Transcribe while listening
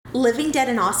Living Dead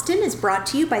in Austin is brought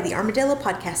to you by the Armadillo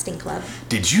Podcasting Club.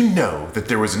 Did you know that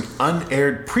there was an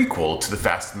unaired prequel to The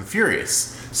Fast and the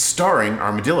Furious, starring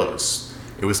armadillos?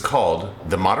 It was called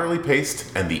The Moderately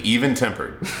Paced and the Even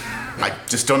Tempered. I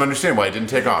just don't understand why it didn't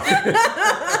take off.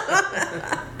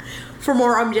 For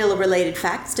more Armadillo-related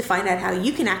facts, to find out how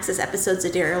you can access episodes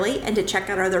a day early, and to check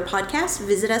out our other podcasts,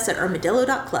 visit us at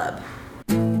armadillo.club.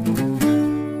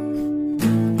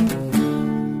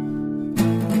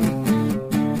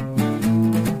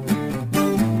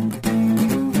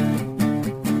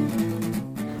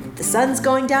 The sun's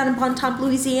going down in Pontotoc,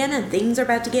 Louisiana, and things are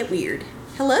about to get weird.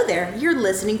 Hello there, you're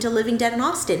listening to Living Dead in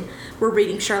Austin. We're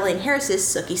reading Charlaine Harris's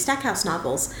Sookie Stackhouse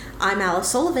novels. I'm Alice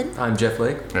Sullivan. I'm Jeff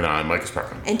Lake. And I'm Micah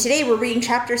Sparkman. And today we're reading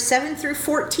chapters 7 through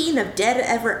 14 of Dead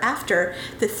Ever After,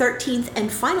 the 13th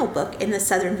and final book in the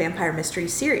Southern Vampire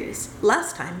Mysteries series.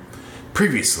 Last time.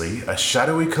 Previously, a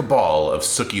shadowy cabal of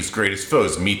Sookie's greatest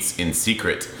foes meets in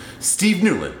secret. Steve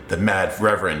Newland, the mad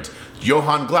reverend,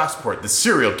 Johann Glassport, the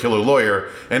serial killer lawyer,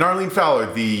 and Arlene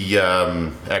Fowler, the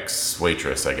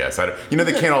ex-waitress, I guess.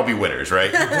 They can't all be winners,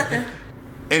 right?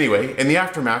 Anyway, in the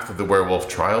aftermath of the werewolf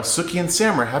trial, Sookie and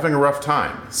Sam are having a rough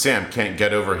time. Sam can't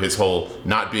get over his whole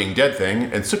not being dead thing,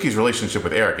 and Sookie's relationship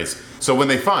with Eric is... So when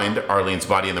they find Arlene's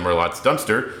body in the Merlotte's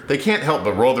dumpster, they can't help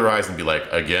but roll their eyes and be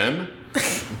like, again?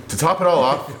 To top it all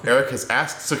off, Eric has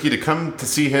asked Sookie to come to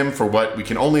see him for what we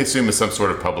can only assume is some sort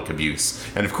of public abuse.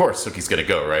 And of course, Sookie's gonna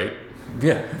go, right?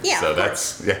 Yeah. Yeah, So of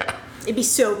that's, course. yeah. It'd be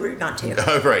so rude not to.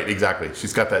 Right, exactly.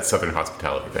 She's got that Southern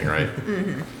hospitality thing, right?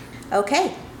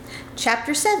 Okay,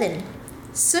 chapter 7.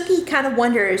 Sookie kind of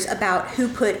wonders about who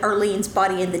put Arlene's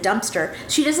body in the dumpster.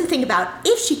 She doesn't think about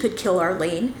if she could kill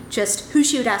Arlene, just who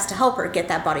she would ask to help her get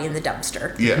that body in the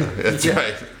dumpster. Yeah, that's Yeah.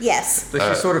 right. Yes. Like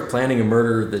she's sort of planning a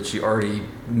murder that she already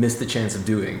missed the chance of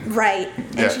doing. Right.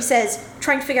 And Yeah. she says,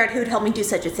 trying to figure out who would help me do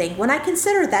such a thing. When I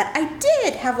consider that I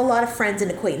did have a lot of friends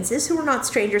and acquaintances who were not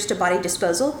strangers to body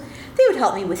disposal, they would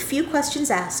help me with few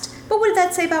questions asked. But what did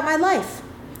that say about my life?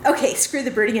 Okay, screw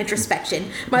the brooding introspection.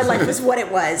 My life was what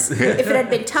it was. If it had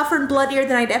been tougher and bloodier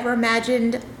than I'd ever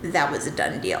imagined, that was a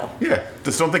done deal. Yeah,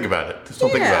 just don't think about it. Just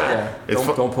don't think about it. Yeah. It's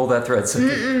Don't pull that thread,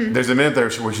 Sookie. There's a minute there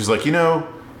where she's like,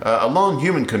 a lone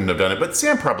human couldn't have done it, but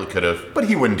Sam probably could have. But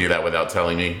he wouldn't do that without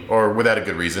telling me, or without a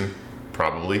good reason,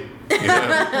 probably.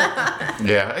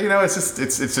 Yeah,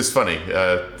 it's just funny.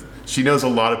 She knows a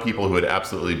lot of people who would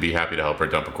absolutely be happy to help her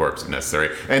dump a corpse if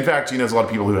necessary. And in fact, she knows a lot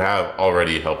of people who have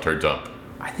already helped her dump.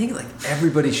 I think like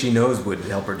everybody she knows would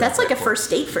help her. That's like a first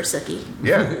date for Sookie.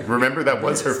 Yeah, remember that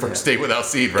was her first date with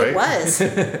Alcide, right? It was.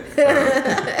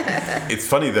 It's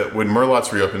funny that when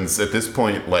Merlotte's reopens, at this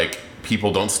point, like,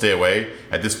 people don't stay away.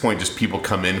 At this point, just people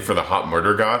come in for the hot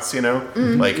murder goss,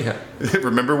 Like,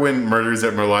 remember when murders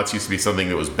at Merlotte's used to be something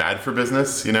that was bad for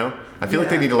business, I feel like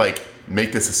they need to, like,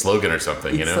 make this a slogan or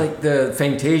something, It's like the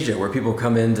Fantasia, where people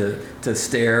come in to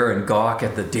stare and gawk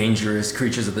at the dangerous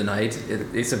creatures of the night.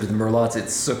 Except with the Merlottes,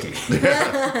 it's Sookie.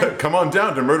 Come on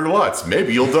down to Murder Lots.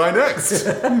 Maybe you'll die next.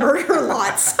 Murder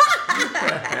lots.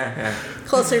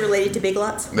 Closely related to Big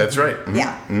Lots. That's right. Mhm.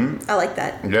 Yeah. I like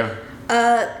that. Yeah.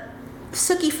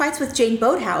 Sookie fights with Jane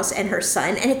Boathouse and her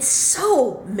son, and it's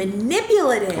so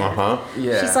manipulative. Uh-huh.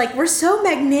 Yeah. She's like, we're so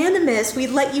magnanimous. We'd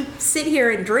let you sit here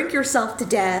and drink yourself to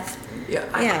death.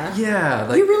 Yeah. Yeah.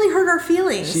 Like, You really hurt our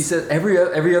feelings. she said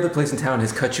every other place in town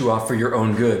has cut you off for your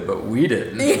own good, but we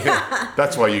didn't. Yeah.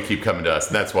 That's why you keep coming to us.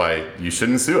 That's why you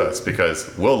shouldn't sue us, because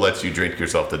we'll let you drink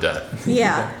yourself to death.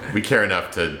 Yeah. We care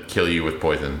enough to kill you with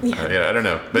poison. Yeah. I don't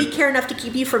know. We But care enough to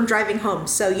keep you from driving home,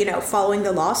 so, following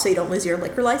the law so you don't lose your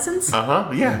liquor license.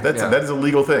 yeah, Yeah. that is a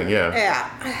legal thing. Yeah.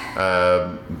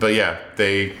 Yeah. But yeah,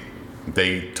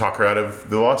 they talk her out of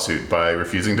the lawsuit by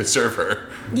refusing to serve her.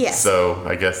 Yes. So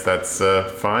I guess that's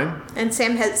fine. And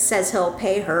Sam says he'll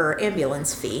pay her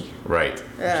ambulance fee, Right.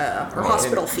 or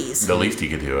hospital fees. The least he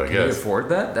could do, I Can you guess. afford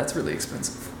that? That's really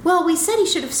expensive. Well, we said he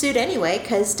should have sued anyway,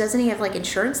 because doesn't he have,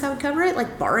 insurance that would cover it?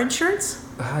 Like bar insurance?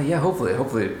 Yeah, hopefully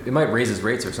it might raise his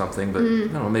rates or something, but I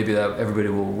don't know. Maybe that everybody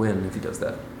will win if he does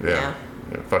that. Yeah.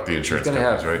 Fuck the insurance He's gonna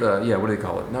companies, have right? what do they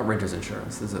call it? Not renter's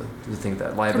insurance. There's a thing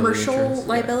that liability Commercial insurance.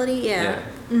 liability? Yeah.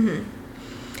 Yeah.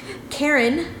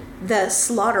 Karen, the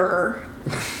slaughterer,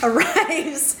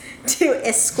 arrives to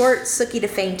escort Sookie to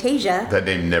Fantasia. That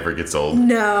name never gets old.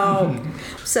 No.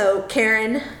 So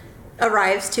Karen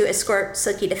arrives to escort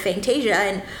Sookie to Fantasia,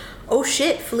 and oh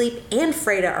shit, Philippe and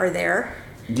Freda are there.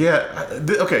 Yeah.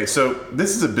 Okay, so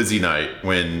this is a busy night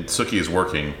when Sookie is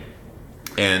working,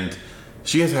 and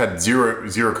she has had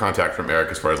zero contact from Eric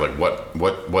as far as like what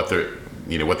the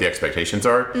what the expectations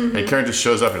are. Mm-hmm. And Karen just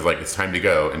shows up and is like, it's time to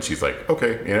go, and she's like,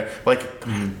 okay, like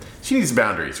she needs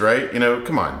boundaries, right?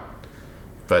 Come on.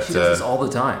 But She does this all the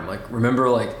time. Like, remember,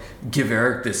 like, give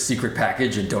Eric this secret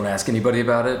package and don't ask anybody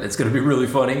about it. It's going to be really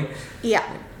funny. Yeah.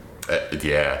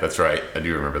 Yeah, that's right. I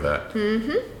do remember that.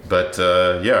 Mm-hmm. But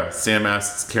Sam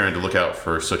asks Karen to look out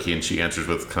for Sookie, and she answers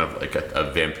with kind of like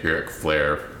a vampiric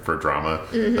flair for drama.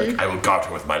 Mm-hmm. Like, I will guard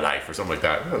her with my life, or something like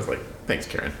that. I was like, thanks,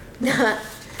 Karen.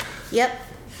 Yep.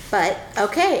 But,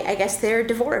 okay, I guess they're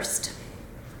divorced.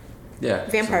 Yeah.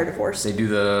 Vampire divorce. They do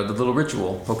the little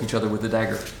ritual, poke each other with the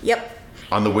dagger. Yep.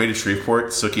 On the way to Shreveport,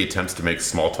 Sookie attempts to make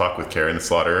small talk with Karen the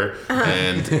Slaughterer,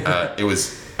 and it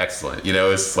was excellent. You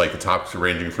know, it's like the topics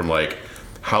ranging from like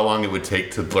how long it would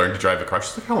take to learn to drive a car.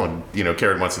 She's like, how long? You know,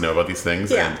 Karen wants to know about these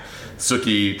things, Yeah. and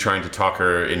Sookie trying to talk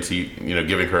her into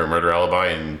giving her a murder alibi,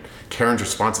 and Karen's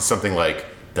response is something like,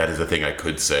 "That is a thing I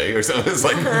could say," or something. It's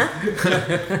like,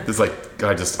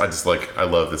 it's like I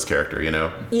love this character, you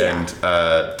know. Yeah. And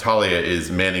Talia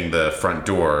is manning the front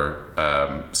door,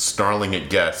 snarling at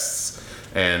guests.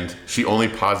 And she only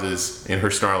pauses in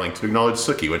her snarling to acknowledge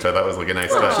Sookie, which I thought was like a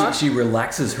nice touch. She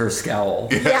relaxes her scowl.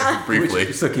 Yeah. Briefly.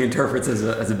 Which Sookie interprets as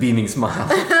a beaming smile.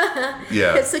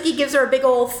 Yeah. Because Sookie gives her a big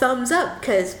old thumbs up,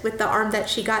 because with the arm that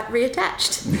she got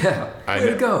reattached. Yeah. I Way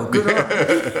to know. go. Good on.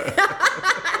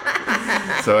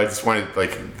 So I just wanted,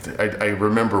 like, I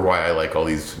remember why I like all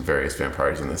these various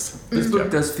vampires in this. This book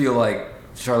does feel like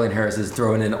Charlene Harris is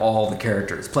throwing in all the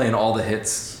characters, playing all the hits,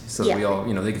 so that Yeah. we all,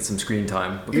 they get some screen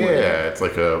time. Yeah, it's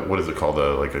like what is it called?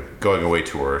 Like a going away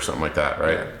tour or something like that,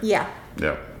 right? Yeah.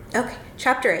 Yeah. Okay,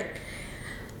 chapter 8.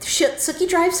 Sookie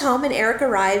drives home and Eric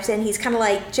arrives and he's kind of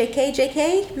like,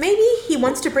 JK, maybe? He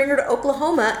wants to bring her to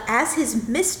Oklahoma as his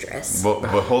mistress. But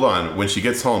hold on. When she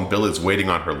gets home, Bill is waiting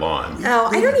on her lawn. Oh,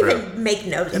 I don't even make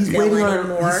note of Bill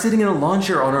anymore. He's sitting in a lawn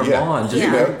chair on her Yeah. lawn, just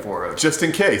Yeah. waiting for her. Just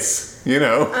in case, you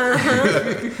know.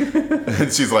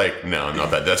 And she's like, no, I'm not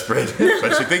that desperate.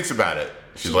 But she thinks about it.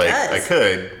 She's She like, does. I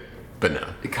could, but no.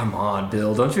 Come on,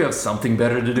 Bill. Don't you have something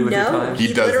better to do with your No, time?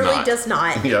 He does literally not. does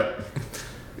not. Yep.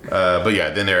 But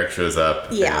yeah, then Eric shows up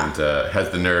Yeah. and has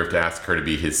the nerve to ask her to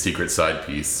be his secret side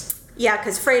piece. Yeah,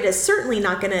 because Freda's certainly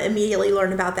not going to immediately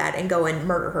learn about that and go and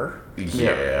murder her.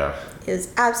 Yeah. It was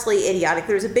absolutely idiotic.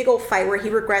 There was a big old fight where he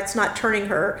regrets not turning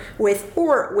her with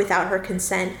or without her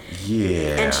consent.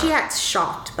 Yeah. And she acts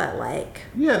shocked, but like...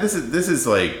 Yeah, this is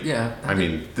like. Yeah. I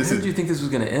mean, this How is. did you think this was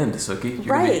going to end, Sookie? You're going to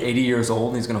Right. be 80 years old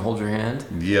and he's going to hold your hand?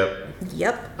 Yep.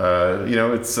 Yep.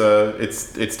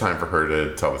 It's time for her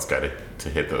to tell this guy to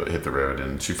hit the road,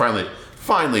 and she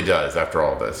finally does after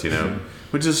all this, you know,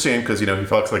 which is a shame because he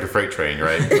fucks like a freight train,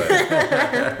 right? But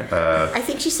I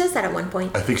think she says that at one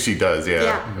point. I think she does,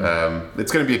 yeah.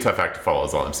 It's going to be a tough act to follow,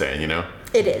 is all I'm saying, you know.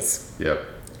 It is. Yep.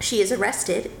 She is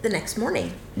arrested the next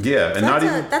morning. Yeah, and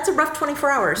That's a rough 24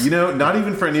 hours. not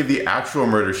even for any of the actual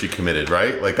murder she committed,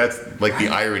 right? Like that's like the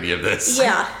irony of this.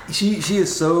 Yeah. She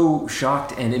is so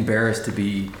shocked and embarrassed to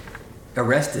be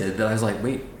arrested that I was like,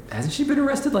 wait, hasn't she been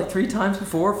arrested like 3 times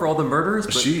before for all the murders?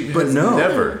 But, She but has no,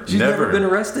 never she's never been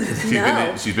arrested.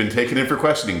 She's been taken in for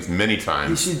questionings many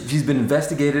times. She's been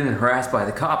investigated and harassed by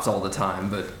the cops all the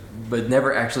time, but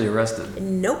never actually arrested.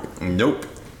 Nope. Nope.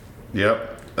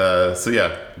 Yep. So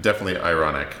yeah, definitely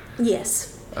ironic. Yes.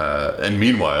 And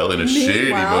meanwhile, in a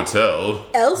shady motel.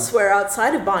 Elsewhere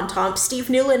outside of Bontemps, Steve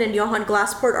Newland and Johann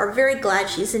Glassport are very glad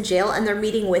she's in jail and they're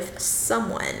meeting with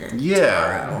someone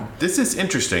Yeah, tomorrow. this is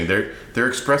interesting. They're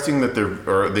expressing that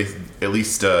at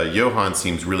least Johann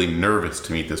seems really nervous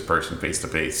to meet this person face to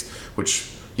face.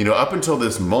 Which up until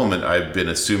this moment, I've been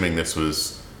assuming this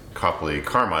was Copley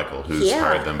Carmichael who's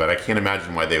hired them, but I can't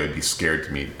imagine why they would be scared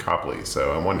to meet Copley.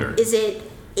 So I wonder. Is it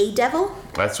a devil?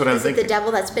 That's what I'm Is it thinking. the devil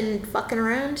that's been fucking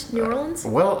around New Orleans?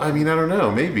 Well, I mean, I don't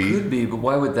know. Maybe. Could be, but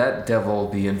why would that devil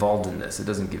be involved in this? It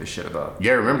doesn't give a shit about.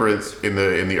 Yeah, remember it's in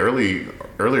the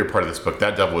earlier part of this book,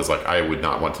 that devil was like, I would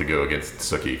not want to go against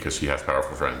Sookie because she has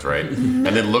powerful friends, right? And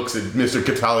then looks at Mr.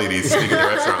 Catalides sitting in the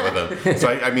restaurant with him. So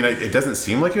I mean, it doesn't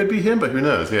seem like it would be him, but who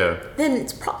knows? Yeah, Then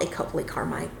it's probably Copley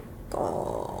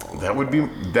Carmichael.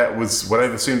 that was what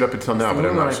I've assumed up until now, but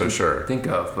I'm not so sure. Think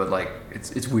of, but like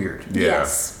it's weird. Yeah.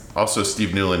 Yes. Also,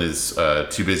 Steve Newland is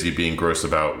too busy being gross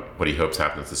about what he hopes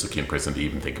happens to Sookie in prison to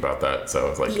even think about that. So I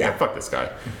was like, yeah, fuck this guy.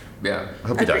 Yeah. I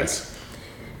hope he Agreed. dies.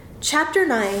 Chapter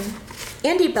 9.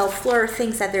 Andy Belfleur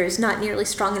thinks that there is not nearly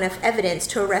strong enough evidence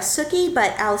to arrest Sookie,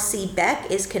 but Al C. Beck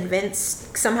is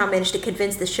somehow managed to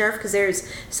convince the sheriff because there's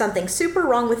something super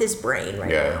wrong with his brain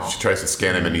right now. She tries to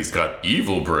scan him and he's got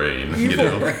evil brain, Brain.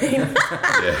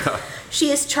 Yeah. She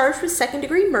is charged with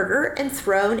second-degree murder and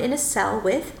thrown in a cell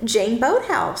with Jane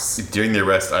Boathouse. During the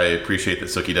arrest, I appreciate that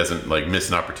Sookie doesn't miss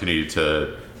an opportunity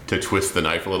to twist the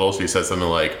knife a little. She says something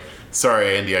like,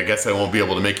 sorry, Andy, I guess I won't be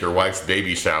able to make your wife's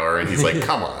baby shower. And he's like,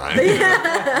 come on.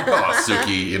 Oh,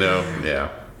 Suki, yeah.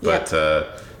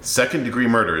 But second-degree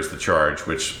murder is the charge,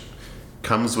 which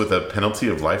comes with a penalty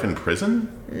of life in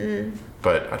prison.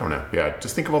 But I don't know. Yeah,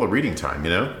 just think of all the reading time,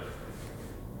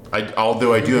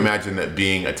 Although I do imagine that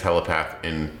being a telepath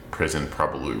in prison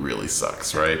probably really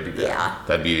sucks, right? Yeah.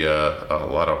 That'd be a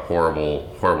lot of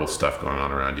horrible, horrible stuff going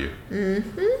on around you.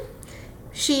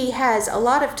 She has a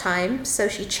lot of time, so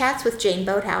she chats with Jane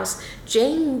Boathouse.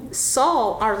 Jane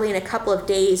saw Arlene a couple of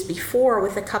days before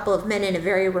with a couple of men in a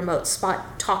very remote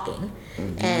spot talking.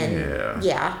 And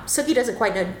Sookie doesn't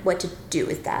quite know what to do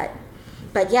with that.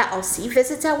 But yeah, Alcee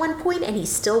visits at one point and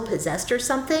he's still possessed or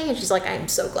something. And she's like, I am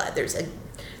so glad there's a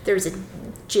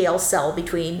jail cell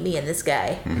between me and this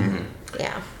guy.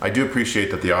 Yeah. I do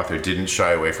appreciate that the author didn't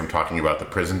shy away from talking about the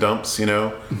prison dumps,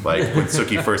 Like when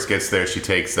Sookie first gets there, she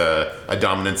takes a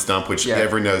dominance dump, which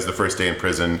everyone knows the first day in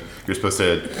prison, you're supposed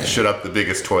to shut up the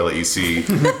biggest toilet you see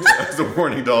as a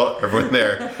warning to everyone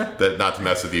there that not to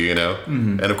mess with you,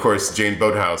 And of course, Jane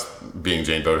Boathouse, being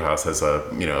Jane Boathouse, has a,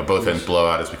 both ends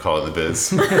blowout, as we call it in the biz.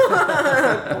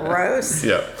 Gross.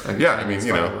 Yeah. Yeah, I mean,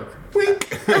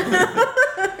 wink.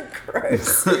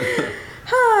 Gross.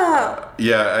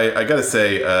 Yeah, I gotta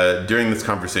say, during this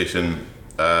conversation,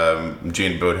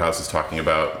 Jane Boathouse is talking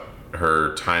about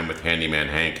her time with Handyman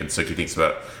Hank, and Sookie thinks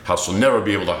about how she'll never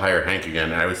be able to hire Hank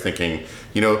again. And I was thinking,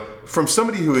 from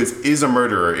somebody who is a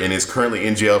murderer and is currently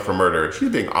in jail for murder, she's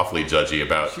being awfully judgy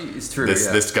about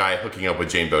this guy hooking up with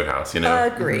Jane Boathouse,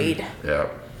 Agreed. Yeah.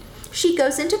 She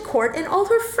goes into court and all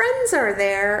her friends are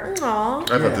there. Aww.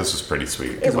 I thought this was pretty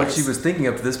sweet. Because what she was thinking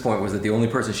up to this point was that the only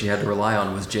person she had to rely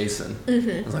on was Jason.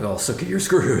 I was like, oh, Sookie, you're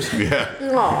screwed. Yeah.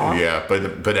 Aww. Yeah,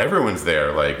 but everyone's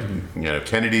there. Like,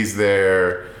 Kennedy's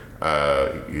there.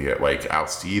 Like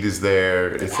Alcide is there.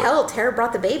 It's Hell, Tara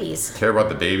brought the babies. Tara brought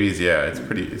the babies. Yeah,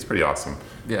 it's pretty awesome.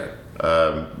 Yeah.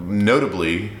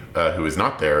 Notably, who is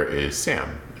not there is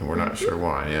Sam, and we're not sure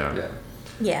why. Yeah.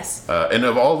 Yes. And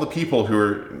of all the people who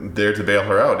are there to bail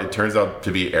her out, it turns out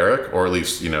to be Eric, or at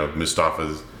least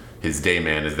Mustafa's his day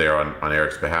man is there on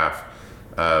Eric's behalf.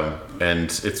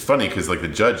 And it's funny because the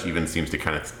judge even seems to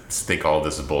kind of think all of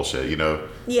this is bullshit.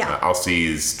 Yeah.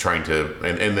 Alcee's trying to,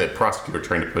 and the prosecutor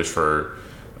trying to push for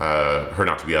her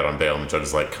not to be out on bail, and the judge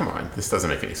is like, "Come on, this doesn't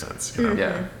make any sense."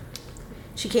 Yeah.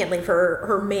 She can't leave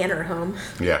her manor home.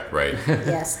 Yeah, right.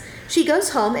 Yes. She goes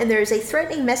home and there's a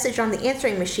threatening message on the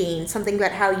answering machine, something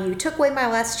about how you took away my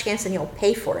last chance and you'll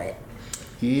pay for it.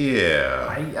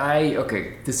 Yeah.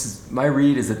 Okay, this is my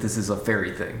read is that this is a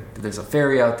fairy thing. That there's a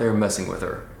fairy out there messing with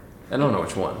her. I don't know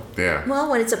which one. Yeah.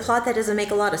 Well, when it's a plot that doesn't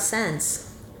make a lot of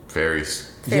sense.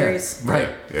 Fairies. Fairies. Yeah, right.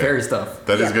 Yeah. Fairy stuff.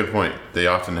 That is a good point. They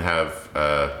often have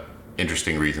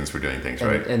interesting reasons for doing things,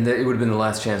 right? And it would have been the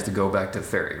last chance to go back to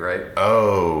fairy, right?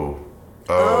 Oh,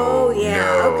 yeah,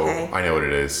 no. okay. I know what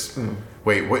it is.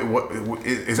 Wait, what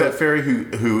is that fairy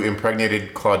who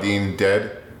impregnated Claudine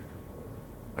dead?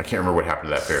 I can't remember what happened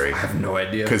to that fairy. I have no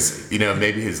idea. Because,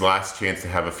 maybe his last chance to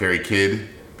have a fairy kid,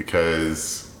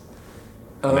 because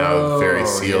now the fairy's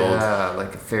sealed. Yeah,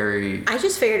 like a fairy. I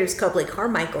just figured it was Copley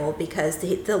Carmichael because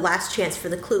the last chance for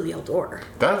the Clue door.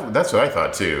 That's what I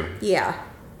thought, too. Yeah.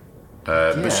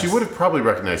 But she would have probably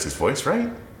recognized his voice,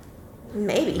 right?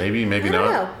 Maybe. Maybe I don't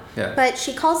not. know. Yeah. But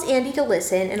she calls Andy to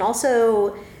listen and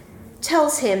also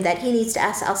tells him that he needs to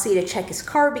ask Alcee to check his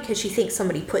car because she thinks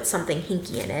somebody put something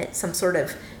hinky in it, some sort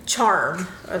of charm.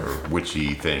 Or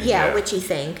witchy thing. Yeah, witchy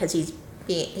thing, because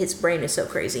his brain is so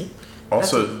crazy.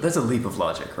 Also, that's a leap of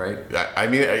logic, right? I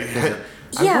mean, I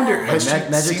Yeah. wonder, has she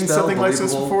magic seen spell, something like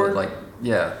this believable, before?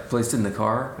 but placed in the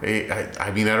car.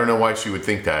 I mean, I don't know why she would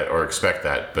think that or expect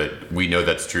that, but we know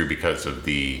that's true because of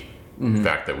the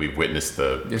fact that we've witnessed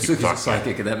the If people Sookie's a talking.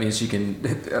 psychic, and that means she can.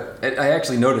 I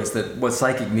actually noticed that what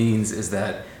psychic means is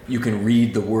that you can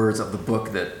read the words of the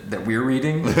book that we're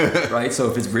reading, right?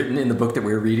 So if it's written in the book that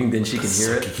we're reading, then she can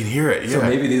hear it. She can hear it, yeah. So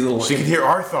maybe these little. She can hear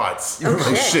our thoughts.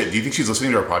 Oh, shit. Do you think she's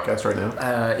listening to our podcast right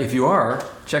now? If you are,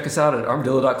 check us out at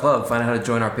armadillo.club. Find out how to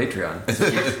join our Patreon.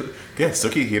 Yeah,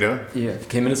 Sookie, Yeah,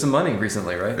 came into some money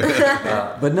recently, right?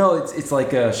 But no, it's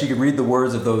like she could read the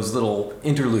words of those little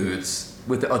interludes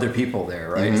with the other people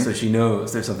there, right? So she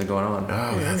knows there's something going on.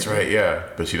 Oh, that's right, yeah.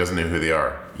 But she doesn't know who they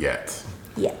are yet.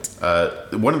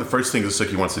 One of the first things that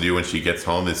Sookie wants to do when she gets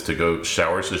home is to go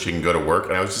shower so she can go to work.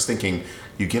 And I was just thinking,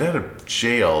 you get out of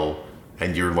jail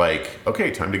and you're like,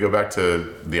 okay, time to go back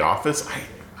to the office.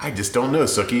 I just don't know,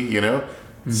 Sookie,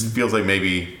 It feels like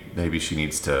maybe she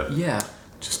needs to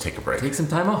just take a break. Take some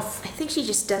time off. I think she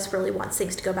just desperately wants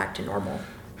things to go back to normal.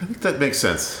 I think that makes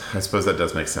sense. I suppose that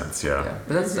does make sense, yeah. Yeah,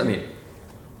 but that's,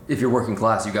 if you're working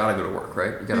class, you gotta go to work,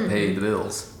 right? You gotta pay the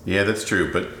bills. Yeah, that's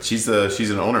true. But she's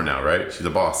an owner now, right? She's a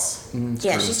boss.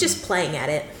 Yeah, she's just playing at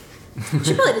it.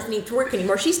 She probably doesn't need to work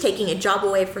anymore. She's taking a job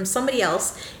away from somebody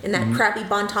else in that crappy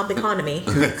Bon Top economy.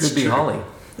 Could be Holly.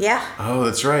 Yeah. Oh,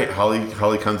 that's right.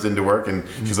 Holly comes into work and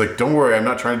she's like, "Don't worry, I'm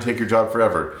not trying to take your job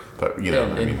forever." But you know,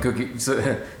 And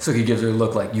Sookie gives her a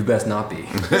look like, "You best not be."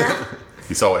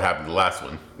 you saw what happened to the last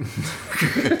one.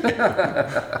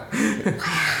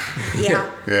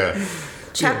 Yeah. Yeah.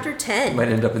 Chapter 10. Might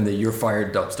end up in the "you're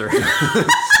fired" dumpster.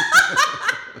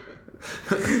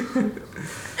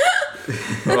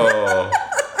 Oh,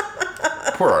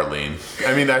 poor Arlene.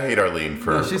 I mean, I hate Arlene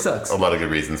for No, she sucks. a lot of good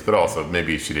reasons, but also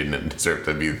maybe she didn't deserve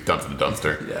to be dumped in the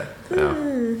dumpster. Yeah.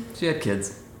 Yeah. She had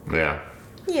kids. Yeah.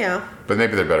 Yeah, But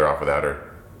maybe they're better off without her.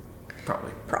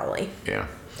 Probably. Yeah.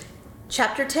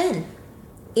 Chapter 10.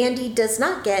 Andy does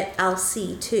not get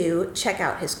Alcee to check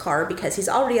out his car because he's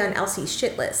already on Alcee's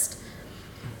shit list.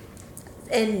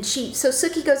 And so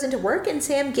Sookie goes into work and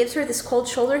Sam gives her this cold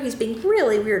shoulder. He's being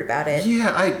really weird about it.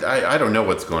 Yeah, I don't know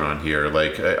what's going on here.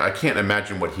 Like, I can't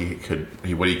imagine what he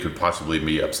could possibly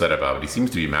be upset about. But he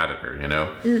seems to be mad at her, you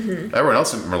know? Mm-hmm. Everyone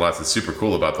else in Merlotz is super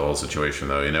cool about the whole situation,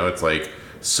 though, you know? It's like,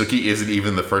 Sookie isn't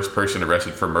even the first person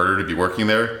arrested for murder to be working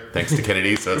there, thanks to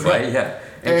Kennedy, so it's Right, like... yeah.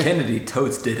 And Kennedy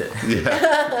totes did it.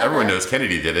 Yeah, everyone knows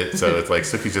Kennedy did it, so it's like,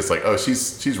 Sookie's just like, oh,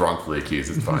 she's wrongfully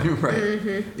accused, it's fine. Right.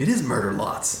 It is murder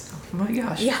lots. Oh my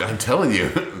gosh. Yeah. I'm telling you,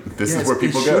 this is where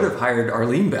people He go. should have hired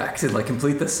Arlene back to like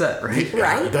complete the set, right?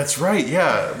 Right? That's right.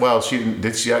 Yeah. Well, she didn't.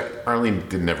 Did she? Arlene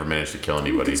did never manage to kill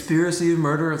anybody. Conspiracy,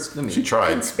 murder. I mean, She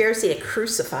tried. Conspiracy to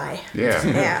crucify. Yeah.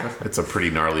 Yeah. It's a pretty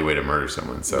gnarly way to murder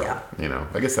someone. So Yeah. you know,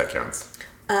 I guess that counts.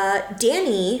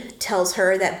 Danny tells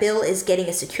her that Bill is getting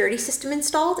a security system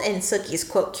installed, and Sookie's,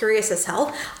 quote, curious as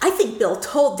hell. I think Bill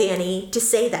told Danny to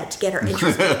say that to get her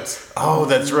interested. Oh,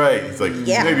 that's right. It's like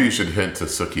Yeah. maybe you should hint to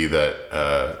Sookie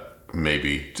that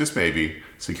maybe, just maybe,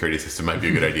 security system might be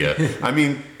a good idea. I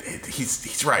mean,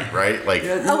 he's right? Like,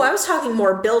 Oh, I was talking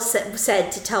more. Bill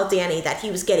said to tell Danny that he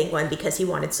was getting one because he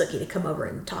wanted Sookie to come over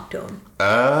and talk to him.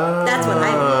 That's what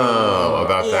I oh,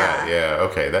 about Yeah. that. Yeah.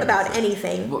 Okay. That about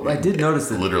anything. well, I did notice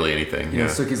that literally anything. you know, Yeah.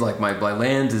 Sookie's like, my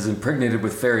land is impregnated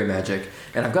with fairy magic,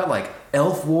 and I've got like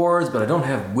elf wards, but I don't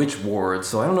have witch wards,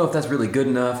 so I don't know if that's really good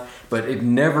enough. But it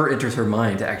never enters her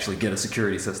mind to actually get a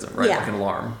security system, right? Yeah. Like an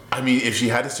alarm. I mean, if she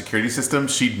had a security system,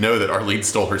 she'd know that Arlene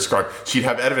stole her scarf. She'd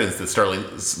have evidence that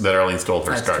Arlene stole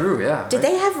her That's scarf. true, yeah. Did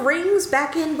they have rings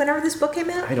back in whenever this book came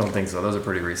out? I don't think so. Those are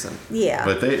pretty recent. Yeah.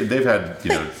 But they've had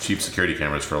cheap security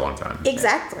cameras for a long time.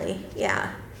 Exactly.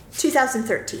 Yeah.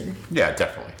 2013. Yeah,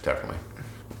 definitely.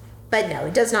 But no,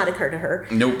 it does not occur to her.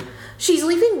 Nope. She's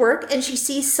leaving work and she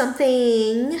sees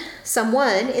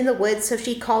someone in the woods, so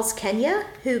she calls Kenya,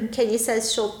 who Kenya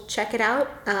says she'll check it out.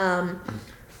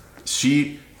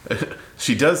 She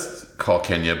does call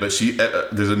Kenya, but she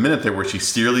there's a minute there where she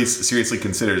seriously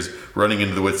considers running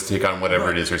into the woods to take on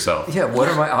whatever it is herself. Yeah, what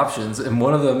are my options? And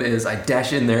one of them is I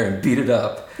dash in there and beat it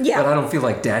up. Yeah. But I don't feel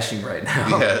like dashing right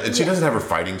now. Yeah, and she doesn't have her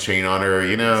fighting chain on her,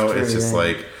 you know? That's true, It's just yeah.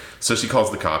 like, so she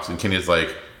calls the cops and Kenya's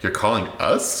like, "You're calling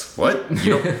us? What?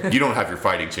 You don't have your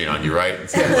fighting chain on you, right?" And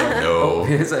so I'm like, no.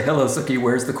 It's like, hello, Sookie,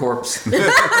 where's the corpse?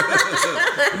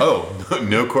 Oh,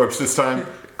 no corpse this time?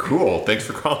 Cool, thanks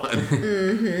for calling.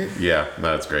 Mm-hmm. Yeah,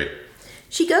 no, that's great.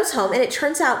 She goes home and it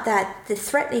turns out that the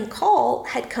threatening call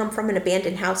had come from an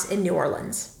abandoned house in New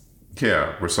Orleans.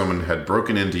 Yeah, where someone had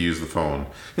broken in to use the phone.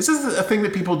 Is this a thing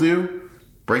that people do?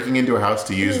 Breaking into a house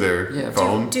to use their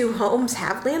phone? Do homes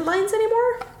have landlines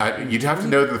anymore? You'd have to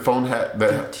know that the phone had...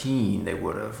 13, they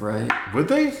would have, right? Would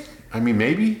they? I mean,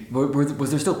 maybe. Was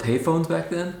there still payphones back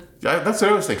then? That's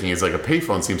what I was thinking, is like a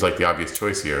payphone seems like the obvious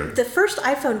choice here. The first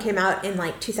iPhone came out in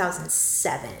like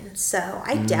 2007, so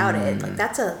I doubt it. Like,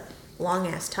 that's a long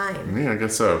ass time. Yeah, I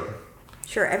guess so.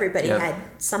 Sure, everybody Yeah. had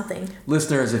something.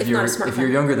 Listeners, if If you're not a smartphone. if you're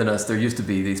younger than us, there used to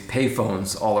be these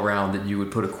payphones all around that you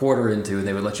would put a quarter into, and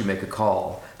they would let you make a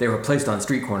call. They were placed on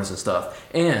street corners and stuff.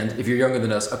 And if you're younger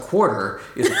than us, a quarter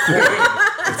is a quarter.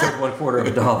 It's like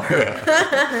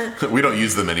 $0.25. We don't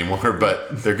use them anymore,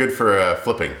 but they're good for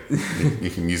flipping. You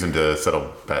can use them to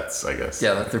settle bets, I guess.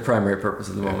 Yeah, that's their primary purpose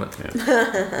at the moment.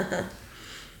 Yeah.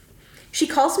 She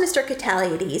calls Mr.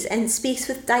 Cataliades and speaks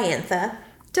with Diantha.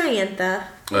 Diantha.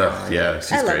 Ugh, yeah,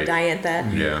 she's I love great.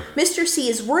 Diantha. Yeah. Mr. C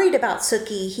is worried about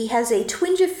Sookie. He has a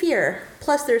twinge of fear.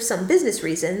 Plus, there's some business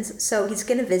reasons, so he's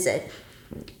going to visit.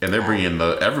 And they're bringing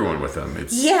everyone with them.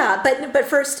 It's Yeah, but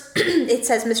first, it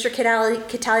says Mr.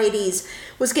 Cataliades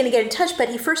was going to get in touch, but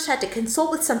he first had to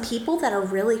consult with some people that are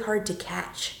really hard to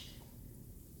catch.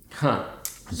 Huh.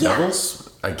 Yeah. Devils,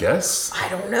 I guess. I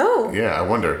don't know. Yeah, I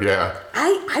wonder. Yeah,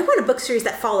 I want a book series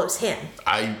that follows him.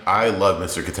 I love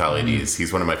Mr. Catalides.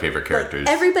 He's one of my favorite characters.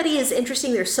 Like, everybody is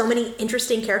interesting. There's so many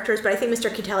interesting characters, but I think Mr.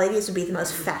 Catalides would be the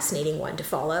most fascinating one to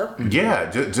follow.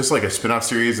 Yeah, just like a spin-off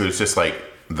series. There's just like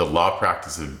the law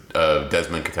practice of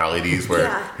Desmond Catalides,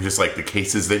 where it's just like the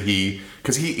cases that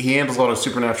because he handles a lot of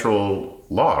supernatural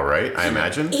law, right? I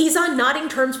imagine He's on nodding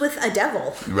terms with a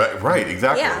devil. right,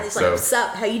 exactly. Yeah, he's like, "What's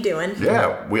up? How you doing?"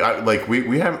 Yeah, we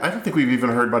have. I don't think we've even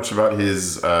heard much about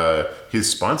his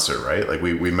sponsor, right? Like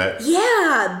we met.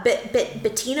 Yeah,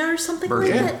 Bettina or something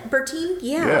Bertine. like that. Bertine,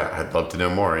 yeah. Yeah, I'd love to know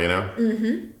more.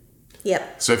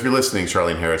 Yep, So if you're listening,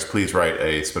 Charlene Harris, please write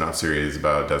a spin-off series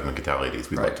about Desmond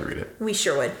Catalides. We'd like to read it. we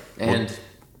sure would. And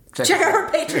Check out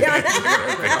our Patreon.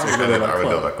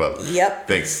 Armadillo Club. Yep.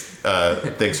 Thanks,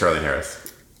 Charlene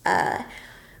Harris.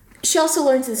 She also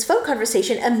learns in this phone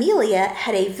conversation, Amelia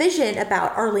had a vision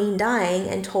about Arlene dying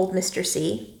and told Mr.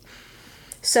 C.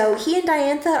 So he and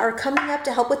Diantha are coming up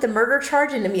to help with the murder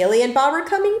charge, and Amelia and Bob are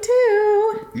coming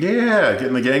too. Yeah,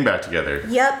 getting the gang back together.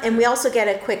 Yep, and we also get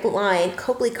a quick line.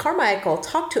 Copley Carmichael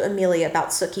talked to Amelia about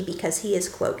Sookie because he is,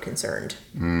 quote, concerned.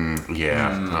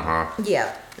 Yeah.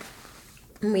 Yeah.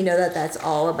 And we know that that's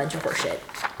all a bunch of horseshit.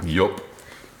 Yup.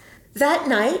 That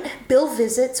night, Bill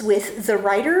visits with the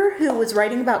writer who was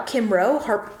writing about Kim Rowe,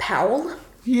 Harp Powell.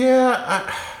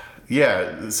 Yeah.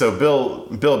 So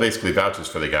Bill basically vouches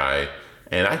for the guy,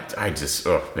 and I just,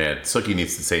 oh man, Sookie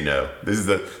needs to say no. This is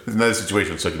another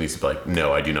situation where Sookie needs to be like,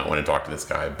 no, I do not want to talk to this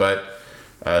guy. But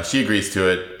she agrees to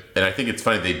it, and I think it's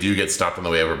funny they do get stopped on the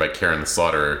way over by Karen the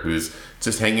Slaughterer, who's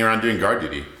just hanging around doing guard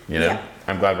duty. Yeah.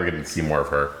 I'm glad we're getting to see more of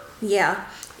her. Yeah.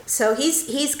 So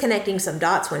he's connecting some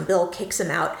dots when Bill kicks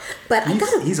him out. But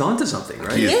he's onto something,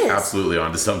 right? He He is is. absolutely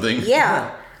onto something.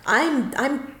 yeah.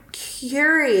 I'm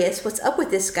curious what's up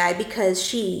with this guy because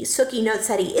Sookie notes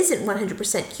that he isn't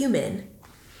 100% human.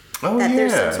 Oh, That yeah.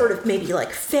 there's some sort of maybe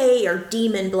like fae or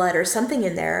demon blood or something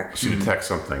in there. She detects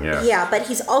something, yeah. Yeah, but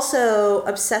he's also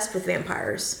obsessed with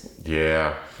vampires.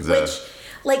 Yeah. Which,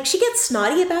 like, she gets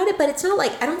snotty about it, but it's not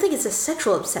like, I don't think it's a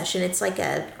sexual obsession. It's like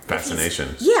a...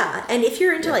 Fascination. Yeah, and if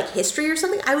you're into, like, history or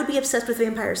something, I would be obsessed with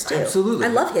vampires, too. Absolutely. I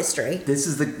love history. This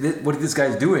is what this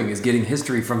guy's doing is getting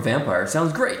history from vampires.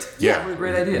 Sounds great. Yeah. What a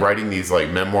great idea. Writing these, like,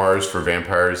 memoirs for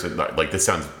vampires, and, like, this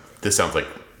sounds like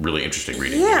really interesting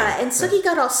reading. Yeah, and Sookie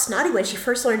got all snotty when she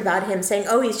first learned about him, saying,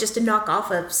 oh, he's just a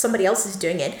knockoff of somebody else is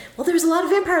doing it. Well, there's a lot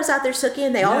of vampires out there, Sookie,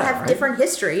 and they all have different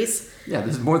histories. Yeah,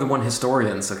 there's more than one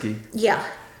historian, Sookie. Yeah.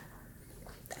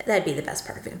 That'd be the best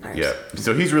part of vampires. Yeah.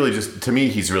 So he's really just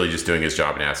doing his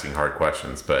job and asking hard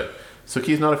questions, but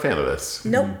Sookie's not a fan of this.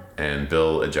 Nope. And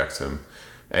Bill ejects him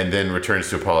and then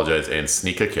returns to apologize and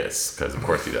sneak a kiss, because of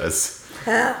course he does.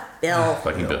 Bill.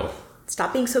 Fucking Bill.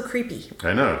 Stop being so creepy.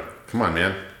 I know. Come on,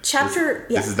 man.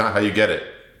 This is not how you get it.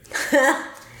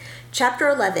 Chapter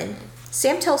 11.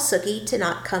 Sam tells Sookie to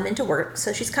not come into work,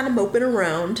 so she's kind of moping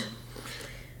around.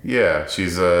 Yeah, she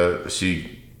finds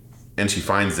she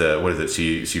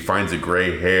finds a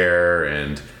gray hair,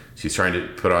 and she's trying to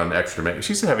put on extra makeup.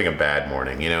 She's having a bad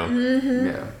morning, you know? Mm-hmm.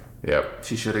 Yeah. Yep.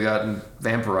 She should have gotten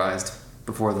vampirized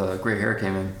before the gray hair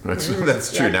came in. That's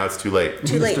true. Yeah. Now it's too late.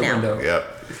 Too late now. Window.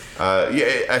 Yep.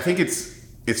 I think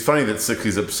it's funny that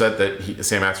Sookie's upset that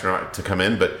Sam asked her not to come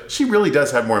in, but she really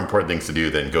does have more important things to do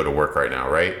than go to work right now,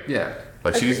 right? Yeah.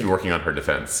 Like, she needs to be working on her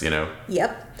defense, you know?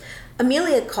 Yep.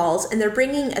 Amelia calls, and they're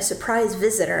bringing a surprise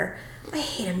visitor. I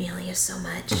hate Amelia so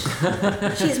much.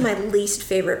 She's my least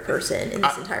favorite person in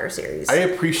this entire series. I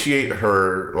appreciate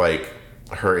her, like,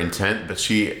 her intent, but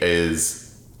she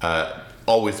is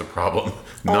always a problem.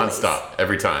 Always. Nonstop,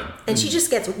 every time. And she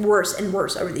just gets worse and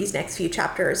worse over these next few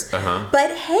chapters. Uh-huh.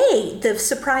 But hey, the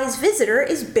surprise visitor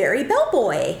is Barry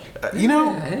Bellboy.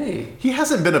 Hey. He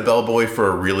hasn't been a bellboy for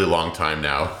a really long time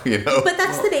now, you know? But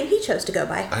that's the name he chose to go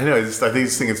by. I know, I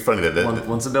think it's funny that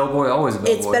Once a bellboy, always a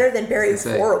bellboy. It's better than Barry As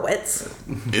they say. Horowitz.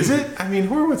 is it? I mean,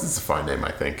 Horowitz is a fine name,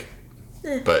 I think.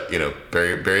 But, you know,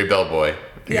 Barry Bellboy,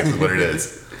 I guess is what it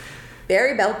is.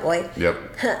 Barry Bellboy. Yep.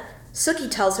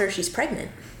 Sookie tells her she's pregnant.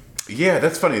 Yeah,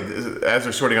 that's funny. As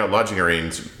they're sorting out lodging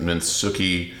arrangements,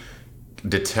 Sookie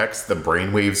detects the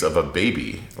brainwaves of a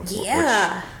baby.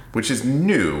 Yeah. Which is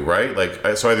new, right?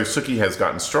 Like, so either Sookie has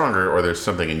gotten stronger, or there's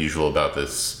something unusual about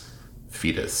this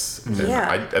fetus. And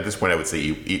Yeah. at this point, I would say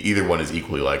either one is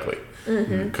equally likely.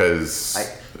 Because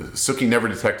Sookie never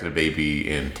detected a baby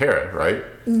in Terra, right?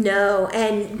 No,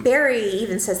 and Barry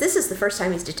even says this is the first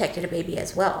time he's detected a baby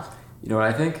as well. You know what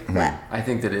I think? What? I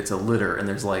think that it's a litter and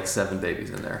there's like 7 babies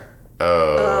in there.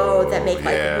 Oh, that make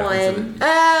like yeah. one.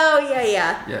 Oh,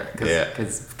 yeah. Yeah,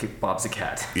 because Bob's a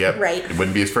cat. Yep. Right. It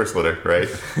wouldn't be his first litter, right?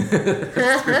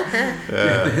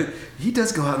 He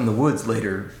does go out in the woods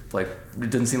later. Like, it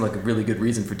doesn't seem like a really good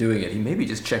reason for doing it. He may be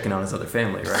just checking on his other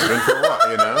family, right? Been for a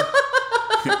while, you know?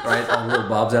 Right? All the little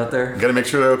Bobs out there. Gotta make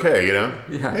sure they're okay, you know?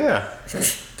 Yeah. Yeah.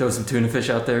 Throw some tuna fish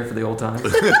out there for the old times.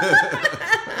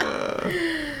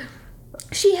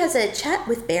 She has a chat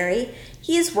with Barry.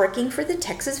 He is working for the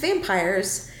Texas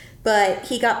Vampires, but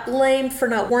he got blamed for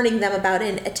not warning them about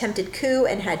an attempted coup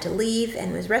and had to leave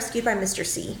and was rescued by Mr.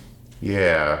 C.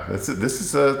 Yeah. This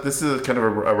is a kind of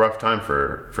a rough time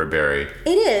for Barry. It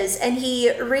is, and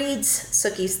he reads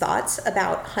Sookie's thoughts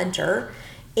about Hunter,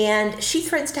 and she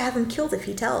threatens to have him killed if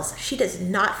he tells. She does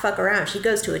not fuck around. She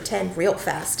goes to attend real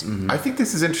fast. I think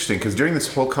this is interesting because during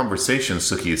this whole conversation,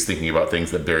 Sookie is thinking about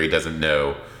things that Barry doesn't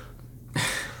know.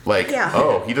 Like, Yeah.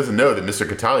 oh, he doesn't know that Mr.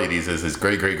 Catalides is his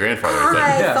great-great-grandfather. It's like,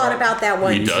 I thought about that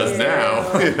one he does too.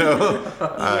 now, you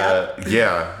know?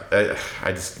 Yep.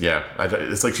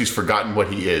 It's like she's forgotten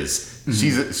what he is.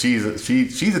 She's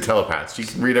a telepath. She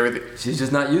can read everything. She's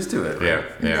just not used to it. Right?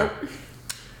 Yeah.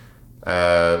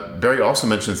 Barry also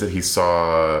mentions that he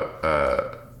saw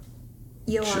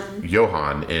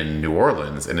Johan in New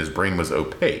Orleans, and his brain was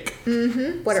opaque.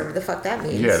 Whatever the fuck that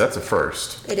means. Yeah, that's a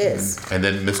first. It is. And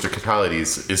then Mr.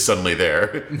 Catalides is suddenly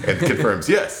there and confirms,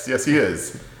 yes, he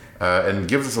is. And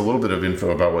gives us a little bit of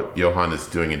info about what Johan is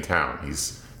doing in town.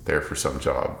 He's there for some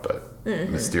job, but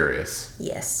mysterious.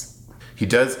 Yes. He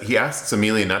asks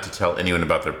Amelia not to tell anyone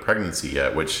about their pregnancy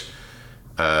yet, which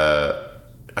I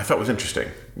thought was interesting.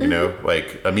 You know,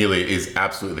 like Amelia is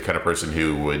absolutely the kind of person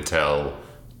who would tell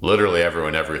literally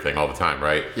everyone everything all the time,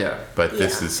 right? Yeah. But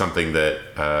this is something that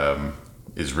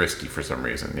is risky for some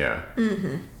reason. Yeah.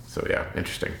 So yeah,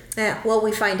 interesting. Yeah, well,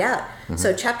 we find out.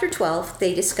 So chapter 12,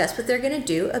 they discuss what they're going to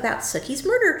do about Sookie's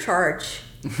murder charge.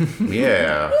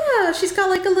 Yeah. Yeah, she's got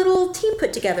like a little team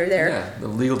put together there. Yeah, the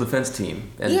legal defense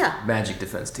team and magic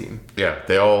defense team. Yeah.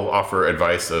 They all offer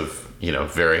advice of,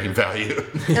 varying value.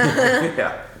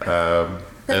 Yeah.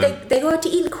 But they go out to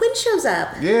eat and Quinn shows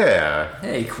up. Yeah.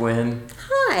 Hey, Quinn.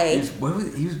 Hi.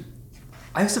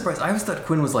 I was surprised. I always thought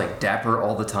Quinn was like dapper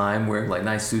all the time, wearing like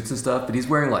nice suits and stuff, but he's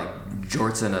wearing like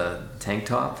jorts and a tank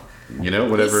top.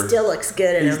 Whatever. He still looks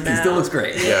good in him He still looks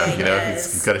great. Yeah,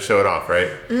 does. he's got to show it off, right?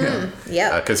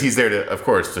 Yeah. Because he's there to, of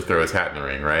course, to throw his hat in the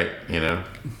ring, right? He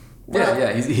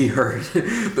heard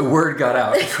the word got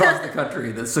out across the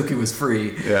country that Sookie was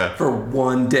free for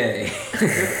one day.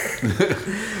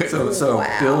 so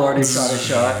Wow. Bill already shot a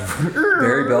shot.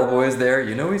 Barry Bellboy is there.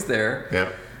 He's there.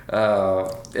 Yeah.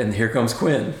 And here comes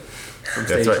Quinn from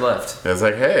That's stage right. left. It's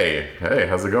like, hey,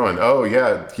 how's it going? Oh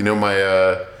yeah,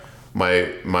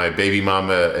 my baby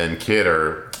mama and kid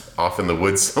are off in the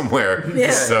woods somewhere,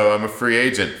 so I'm a free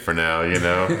agent for now.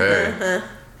 Hey.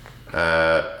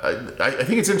 I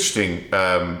think it's interesting.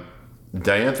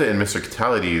 Diantha and Mr.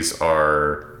 Catalides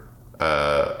are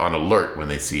on alert when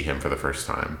they see him for the first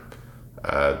time.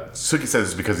 Sookie says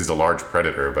it's because he's a large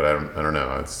predator, but I don't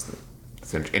know. It's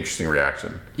an interesting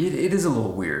reaction. It is a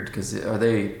little weird because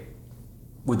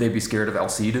would they be scared of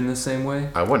Alcide in the same way?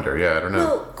 I wonder. Yeah, I don't know.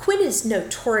 Well, Quinn is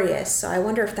notorious, so I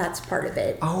wonder if that's part of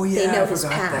it. Oh yeah, they know I his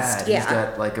forgot past. that. Yeah. He's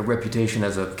got like a reputation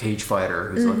as a cage fighter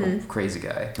who's like a crazy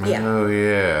guy. Yeah. Oh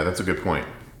yeah, that's a good point.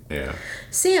 Yeah.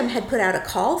 Sam had put out a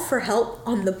call for help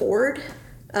on the board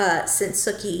since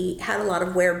Sookie had a lot of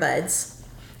werebuds.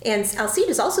 And Alcide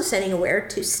is also sending a were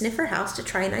to sniff her house to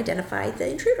try and identify the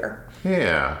intruder.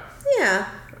 Yeah. Yeah.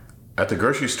 At the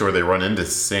grocery store, they run into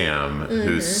Sam,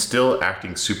 who's still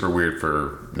acting super weird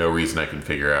for no reason I can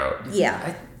figure out.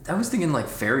 Yeah. I was thinking like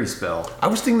fairy spell. I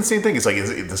was thinking the same thing. It's like,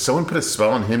 does someone put a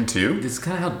spell on him too? This is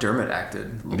kind of how Dermot acted.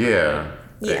 a little bit, Yeah. right?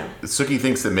 Yeah. Sookie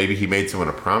thinks that maybe he made someone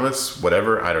a promise,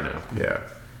 whatever. I don't know. Yeah.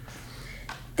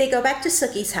 They go back to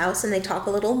Sookie's house and they talk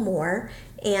a little more.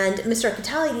 And Mr.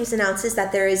 Catalides announces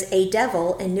that there is a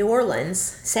devil in New Orleans,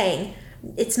 saying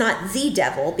it's not the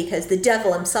devil because the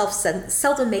devil himself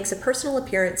seldom makes a personal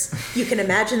appearance. You can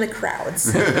imagine the crowds.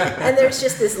 And there's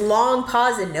just this long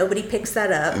pause and nobody picks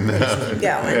that up. They just keep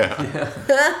going.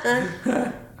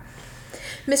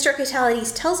 Mr.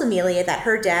 Catalides tells Amelia that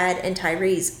her dad and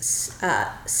Tyrese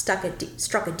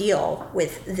struck a deal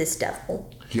with this devil.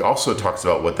 He also talks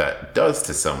about what that does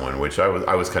to someone, which I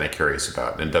was kind of curious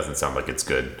about, and it doesn't sound like it's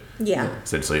good. Yeah.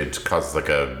 Essentially, it causes like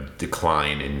a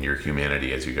decline in your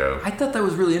humanity as you go. I thought that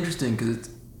was really interesting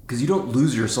because you don't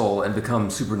lose your soul and become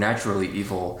supernaturally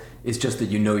evil. It's just that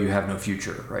you have no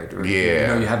future, right? Or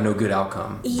you have no good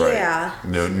outcome. Yeah.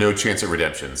 Right. No chance at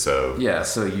redemption. So Yeah,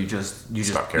 so you just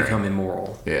Stop caring. become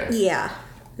immoral. yeah. Yeah.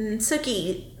 And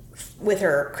Sookie with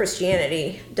her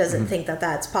Christianity, doesn't think that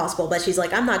that's possible. But she's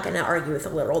like, I'm not going to argue with a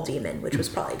literal demon, which was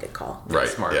probably a good call. Right.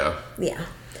 Smart. Yeah. Yeah.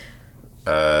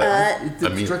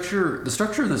 The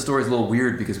structure of the story is a little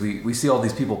weird because we see all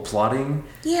these people plotting.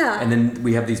 Yeah. And then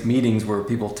we have these meetings where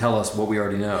people tell us what we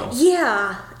already know.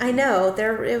 Yeah, I know.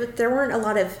 There weren't a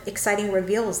lot of exciting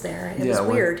reveals there. It was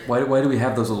weird. Why do we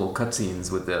have those little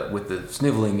cutscenes with the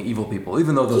sniveling evil people?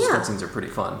 Even though those cutscenes are pretty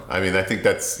fun. I mean, I think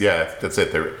that's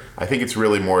it. I think it's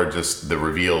really more just the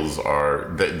reveals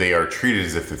they are treated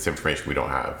as if it's information we don't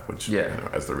have, which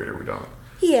as the reader we don't.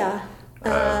 Yeah.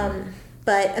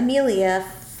 But Amelia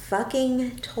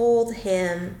fucking told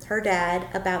her dad,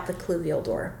 about the Cluvial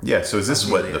door. Yeah, so is this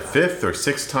the 5th or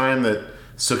 6th time that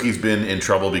Sookie's been in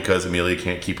trouble because Amelia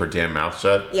can't keep her damn mouth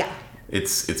shut? Yeah.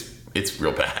 It's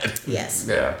real bad. Yes.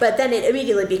 Yeah. But then it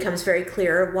immediately becomes very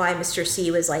clear why Mr.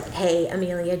 C was like, hey,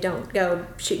 Amelia, don't go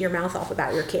shooting your mouth off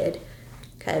about your kid.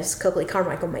 Because Copley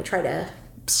Carmichael might try to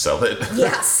sell it.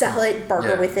 Sell it,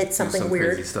 barter with it, something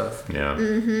weird. Crazy stuff. Yeah.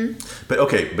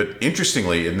 Mm-hmm. But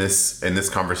interestingly, in this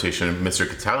conversation, Mr.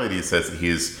 Catalides says that he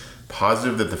is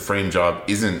positive that the frame job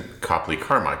isn't Copley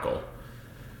Carmichael,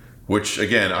 which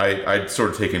again I'd sort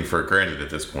of taken for granted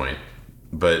at this point.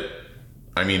 But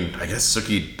I mean, I guess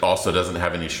Sookie also doesn't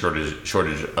have any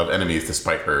shortage of enemies,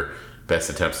 despite her best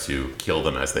attempts to kill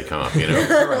them as they come up.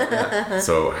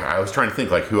 So I was trying to think,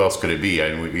 like, who else could it be?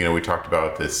 And we talked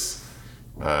about this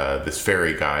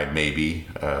fairy guy, maybe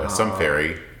some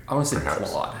fairy. I want to say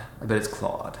perhaps. Claude. I bet it's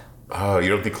Claude. Oh, you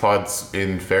don't think Claude's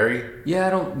in fairy? Yeah, I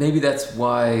don't. Maybe that's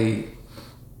why.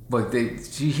 Like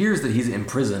she hears that he's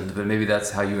imprisoned, but maybe that's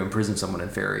how you imprison someone in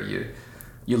fairy.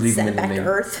 You leave Send him him back to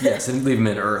Earth. Yes, and leave him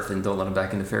in Earth and don't let him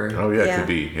back into fairy. Oh yeah, it could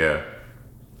be. Yeah.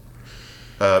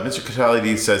 Mr.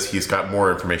 Catalides says he's got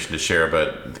more information to share,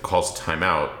 but calls time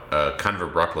out kind of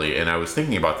abruptly. And I was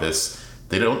thinking about this.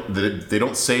 They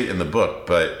don't say it in the book,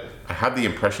 but I have the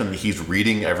impression that he's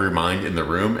reading every mind in the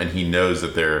room, and he knows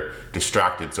that they're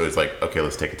distracted. So he's like, okay,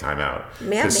 let's take a time out. Yeah,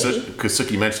 maybe. Because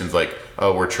Sookie mentions, like,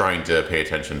 oh, we're trying to pay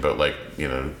attention, but, like,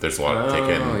 there's a lot to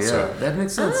take in. Oh, yeah, so, that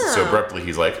makes sense. So abruptly,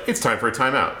 he's like, it's time for a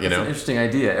timeout. It's an interesting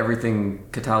idea. Everything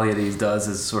Catalides does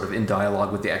is sort of in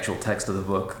dialogue with the actual text of the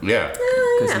book. Yeah.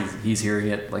 Because he's hearing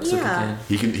it like Sookie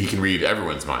can. He can read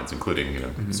everyone's minds, including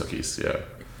Sookie's. Yeah.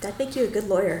 That'd make you a good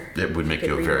lawyer. It would make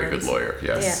you a very good lawyer.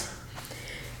 Yes. Yeah.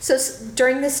 So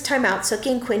during this timeout,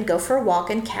 Sookie and Quinn go for a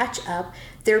walk and catch up.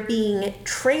 They're being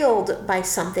trailed by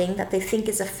something that they think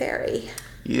is a fairy.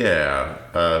 Yeah.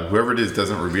 Whoever it is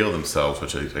doesn't reveal themselves,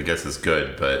 which I guess is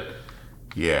good, but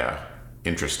yeah,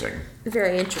 interesting.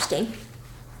 Very interesting.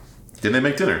 Did they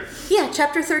make dinner? Yeah,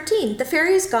 chapter 13. The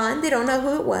fairy is gone. They don't know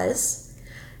who it was.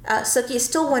 Sookie is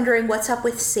still wondering what's up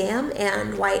with Sam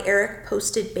and why Eric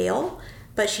posted bail,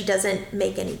 but she doesn't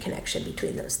make any connection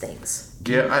between those things.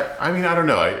 Yeah, I mean, I don't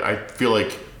know. I feel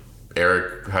like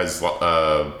Eric has...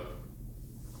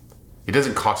 it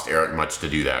doesn't cost Eric much to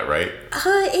do that, right?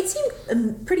 It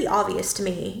seemed pretty obvious to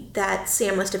me that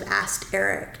Sam must have asked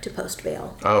Eric to post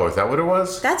bail. Oh, is that what it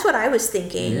was? That's what I was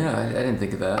thinking. Yeah, I didn't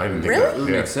think of that. I didn't think Really? that. It would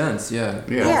Yeah. make sense, yeah.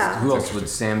 Yeah. Who else would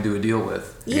Sam do a deal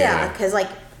with? Yeah, Yeah. because, like,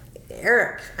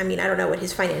 Eric, I mean, I don't know what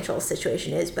his financial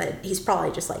situation is, but he's probably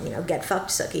just like, get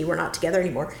fucked, Sookie. We're not together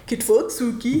anymore. Get fucked,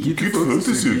 Sookie. Get fucked,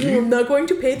 Sookie. I'm not going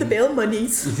to pay the bail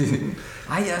monies.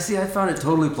 I found it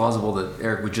totally plausible that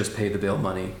Eric would just pay the bail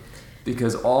money.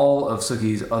 Because all of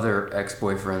Sookie's other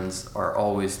ex-boyfriends are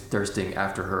always thirsting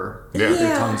after her. Yeah. Their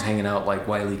Yeah. tongues hanging out like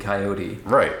Wile E. Coyote.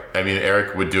 Right. I mean,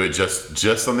 Eric would do it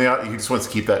just on the out. He just wants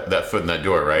to keep that foot in that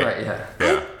door, right? Right, yeah.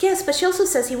 Yeah. Yes, but she also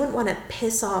says he wouldn't want to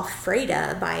piss off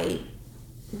Freda by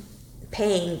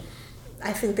paying,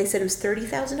 I think they said it was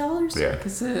 $30,000? Yeah.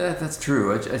 That's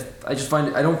true. I just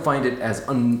find I don't find it as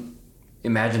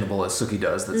unimaginable as Sookie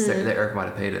does that Eric might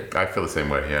have paid it. I feel the same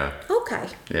way, yeah. Okay.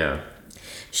 Yeah.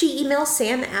 She emails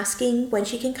Sam asking when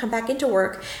she can come back into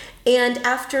work, and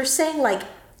after saying, like,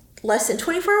 less than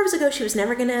 24 hours ago she was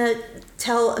never going to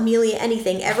tell Amelia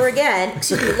anything ever again,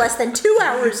 less than 2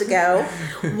 hours ago,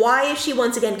 why is she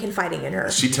once again confiding in her?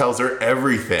 She tells her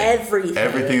everything.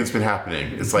 Everything that's been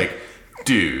happening. It's like,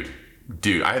 dude,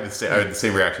 I had the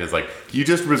same reaction. It's like, you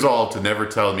just resolved to never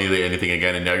tell Amelia anything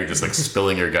again, and now you're just like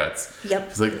spilling your guts. Yep.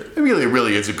 It's like, Amelia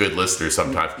really is a good listener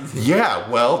sometimes. Yeah,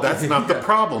 well, that's not the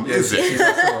problem, is it? She's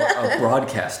also a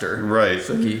broadcaster. Right.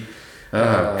 Sookie.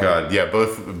 Oh, God. Yeah,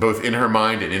 both in her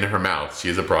mind and in her mouth, she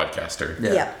is a broadcaster.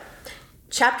 Yeah. Yep.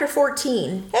 Chapter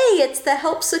 14. Hey, it's the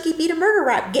Help Sookie Beat a Murder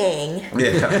Rap gang.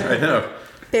 Yeah, I know.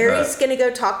 Barry's going to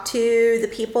go talk to the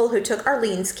people who took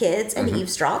Arlene's kids and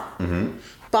eavesdrop. Mm-hmm.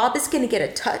 Bob is going to get a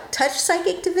touch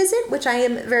psychic to visit, which I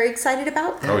am very excited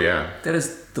about. Oh, yeah. That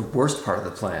is the worst part of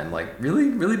the plan. Like,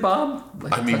 really, Bob?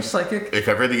 Like, touch psychic? If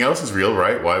everything else is real,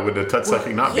 right, why would a touch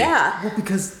psychic not be? Yeah. Well,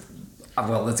 because...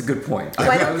 Well, that's a good point.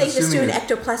 Why don't they just do an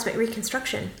ectoplasmic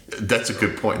reconstruction? That's a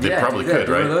good point. They probably could,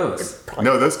 right? Those.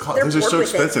 No, those are so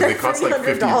expensive. They cost like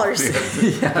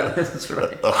 $50. Yeah, that's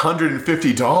right.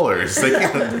 $150.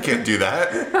 They can't do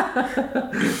that.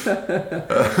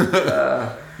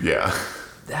 Yeah.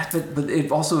 But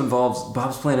it also involves...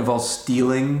 Bob's plan involves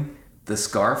stealing the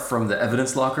scarf from the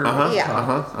evidence locker.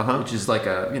 Which is like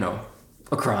a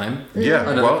crime. Yeah,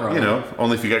 Another crime.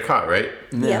 only if you get caught, right?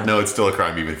 Yeah. No, it's still a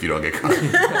crime even if you don't get caught.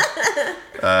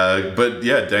 But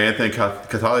yeah, Diantha and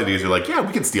Catholides are like, yeah,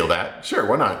 we can steal that. Sure,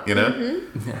 why not,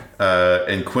 Mm-hmm.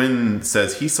 And Quinn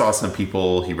says he saw some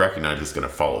people he recognizes going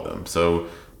to follow them. So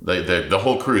the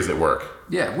whole crew is at work.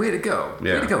 Yeah, way to go.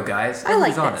 Yeah. Way to go, guys. I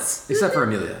like Everyone's on this. it. Except for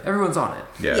Amelia. Everyone's on it.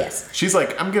 Yeah. Yes. She's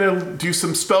like, I'm going to do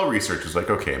some spell research. It's like,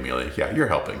 okay, Amelia, yeah, you're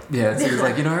helping. Yeah, it's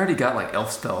like, I already got like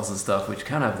elf spells and stuff, which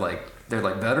kind of like, they're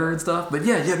like better and stuff. But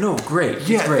no, great. It's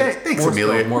Yeah, great. thanks, More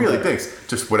Amelia. spell, Really, better. thanks.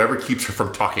 Just whatever keeps her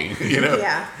from talking,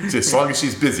 Yeah. So as long as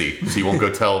she's busy, she won't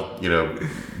go tell,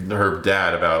 her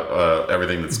dad about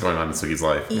everything that's going on in Suki's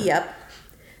life. Yep.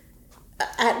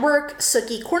 At work,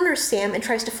 Sookie corners Sam and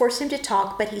tries to force him to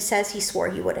talk, but he says he swore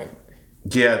he wouldn't.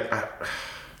 Yeah,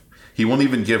 he won't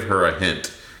even give her a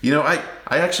hint. I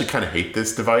actually kind of hate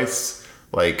this device.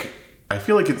 Like, I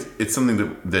feel like it's something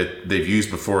that they've used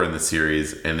before in the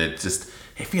series, and it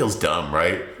feels dumb,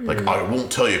 right? Like, I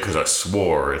won't tell you because I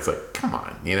swore. It's like, come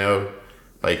on,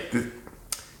 like.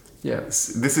 Yeah.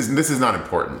 This is not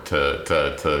important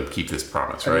to keep this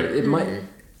promise, right? I mean,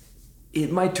 it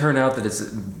might turn out that its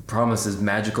promise is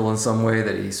magical in some way,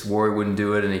 that he swore he wouldn't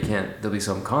do it, and there'll be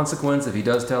some consequence if he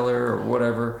does tell her or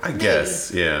whatever. I guess,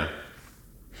 yeah.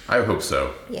 I hope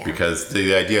so. Yeah. Because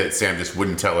the idea that Sam just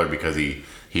wouldn't tell her because he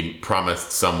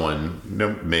promised someone,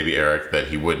 maybe Eric, that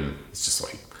he wouldn't. It's just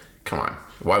like, come on.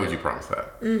 Why would you promise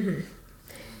that? Mm-hmm.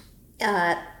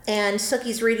 And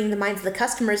Sookie's reading the minds of the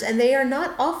customers, and they are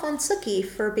not off on Sookie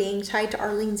for being tied to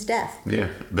Arlene's death. Yeah.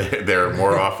 They're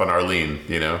more off on Arlene,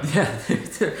 Yeah,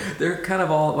 they're kind of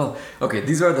all... Well, okay,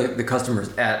 these are the customers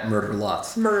at Murder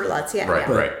Lots. Murder Lots, yeah. Right,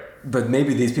 yeah. right. But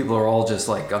maybe these people are all just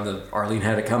like on the Arlene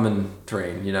had it coming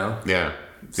train, Yeah. Yeah.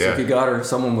 Sookie got her,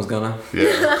 someone was gonna.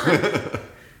 Yeah.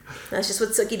 That's just what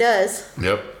Sookie does.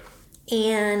 Yep.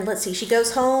 And let's see, she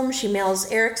goes home, she mails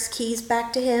Eric's keys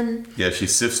back to him. Yeah, she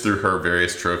sifts through her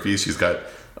various trophies. She's got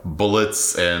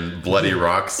bullets and bloody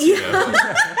rocks.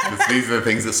 Yeah. These are the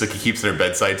things that Sookie keeps on her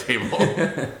bedside table.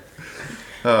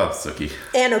 Oh, Sookie.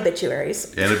 And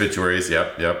obituaries. And obituaries,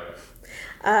 yep.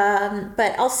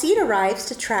 But Alcide arrives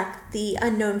to track the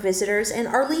unknown visitors, and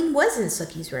Arlene was in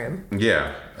Sookie's room.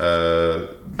 Yeah.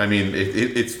 I mean,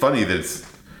 it's funny that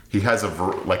he has a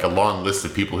long list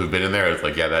of people who've been in there. It's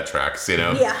like, yeah, that tracks,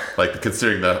 Yeah. Like,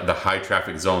 considering the high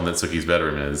traffic zone that Sookie's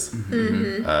bedroom is.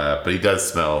 Mm-hmm. But he does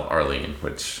smell Arlene,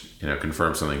 which,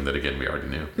 confirms something that, again, we already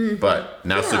knew. Mm-hmm. But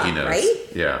now Sookie knows. Right?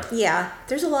 Yeah. Yeah,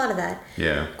 there's a lot of that.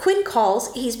 Yeah. Quinn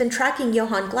calls. He's been tracking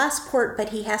Johann Glassport, but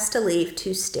he has to leave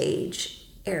to stage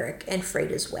Eric and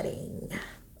Freda's wedding.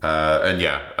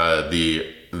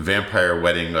 The vampire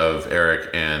wedding of Eric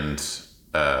and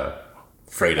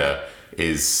Freda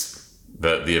is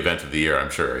the event of the year, I'm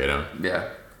sure, Yeah.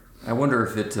 I wonder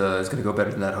if it is going to go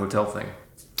better than that hotel thing.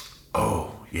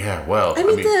 Oh, yeah, well... I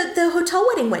mean, the hotel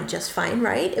wedding went just fine,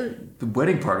 right? The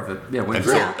wedding part of it, yeah, went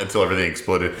great. Until everything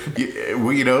exploded.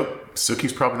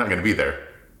 Sookie's probably not going to be there.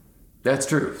 That's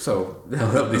true, so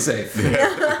they'll be safe.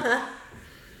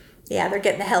 Yeah, they're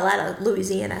getting the hell out of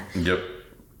Louisiana. Yep.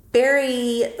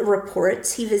 Barry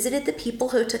reports he visited the people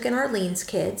who took in Arlene's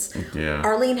kids. Yeah.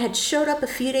 Arlene had showed up a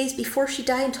few days before she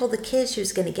died and told the kids she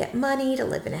was going to get money to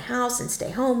live in a house and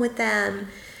stay home with them.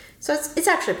 So it's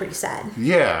actually pretty sad.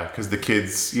 Yeah, because the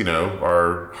kids,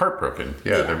 are heartbroken.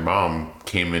 Yeah, their mom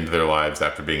came into their lives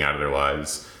after being out of their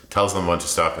lives, tells them a bunch of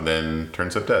stuff, and then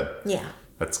turns up dead. Yeah.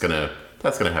 That's gonna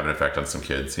have an effect on some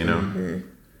kids, Mm-hmm.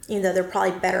 Even though they're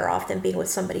probably better off than being with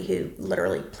somebody who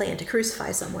literally planned to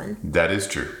crucify someone. That is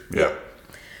true. Yeah.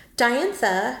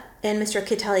 Diantha and Mr.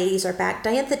 Kitalides are back.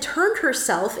 Diantha turned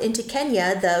herself into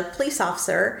Kenya, the police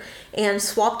officer, and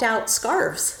swapped out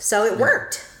scarves. So it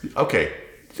worked. Okay.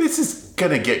 This is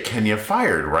gonna get Kenya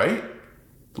fired, right?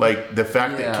 Like, the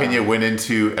fact that Kenya went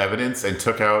into evidence and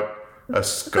took out a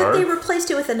scarf? But they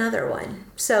replaced it with another one.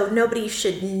 So nobody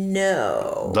should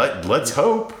know. Let's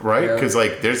hope, right? Because,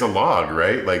 there's a log,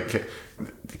 right? Like,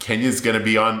 Kenya's going to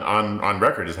be on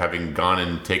record as having gone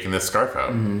and taken this scarf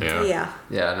out. Yeah.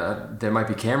 Yeah, there might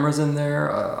be cameras in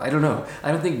there. I don't know.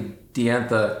 I don't think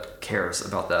Diantha cares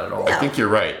about that at all. I think you're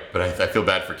right, but I feel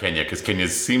bad for Kenya because Kenya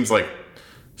seems like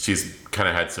she's kind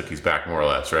of had Sookie's back more or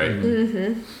less, right?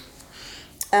 Mm-hmm.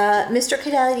 Mr.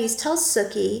 Kadalides tells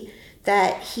Sookie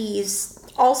that he's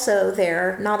also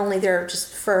there, not only there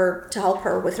just to help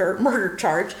her with her murder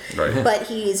charge, Right. but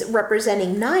he's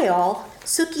representing Niall.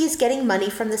 Sookie is getting money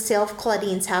from the sale of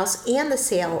Claudine's house and the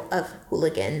sale of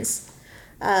Hooligans.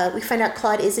 We find out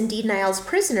Claude is indeed Niall's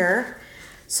prisoner.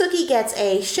 Sookie gets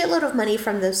a shitload of money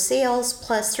from those sales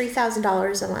plus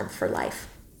 $3,000 a month for life.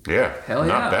 Yeah. Hell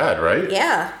yeah. Not bad, right?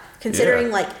 Yeah, considering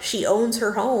Yeah. like she owns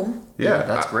her home. Yeah,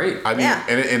 that's great. I mean, Yeah.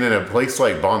 and in a place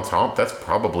like Bon Temps, that's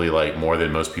probably like more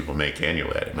than most people make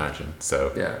annually, I'd imagine.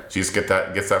 So Yeah. she just gets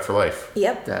that for life.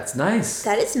 Yep, That's nice.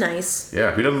 that is nice.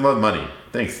 Yeah, who doesn't love money?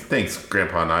 Thanks,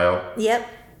 Grandpa Niall. Yep.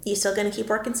 You still gonna keep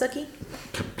working, Sookie?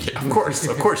 Yeah, of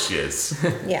course she is.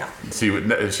 Yeah. She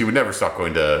would never stop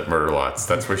going to murder lots.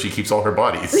 That's where she keeps all her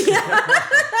bodies.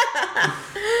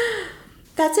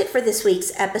 That's it for this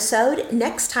week's episode.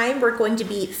 Next time, we're going to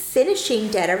be finishing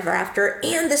Dead Ever After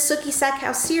and the Sookie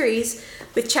Stackhouse series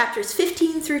with chapters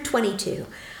 15 through 22.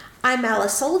 I'm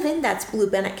Alice Sullivan. That's Blue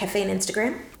Bennett Cafe and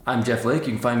Instagram. I'm Jeff Lake.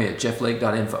 You can find me at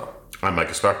jefflake.info. I'm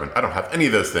Micah Sparkman. I don't have any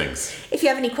of those things. If you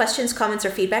have any questions, comments, or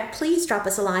feedback, please drop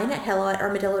us a line at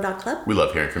hello@armadillo.club. We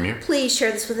love hearing from you. Please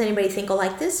share this with anybody you think will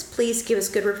like this. Please give us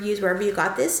good reviews wherever you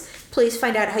got this. Please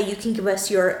find out how you can give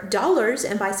us your dollars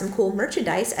and buy some cool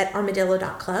merchandise at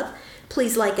armadillo.club.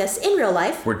 Please like us in real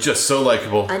life. We're just so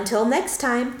likable. Until next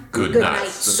time, Good night,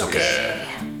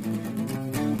 Sookie.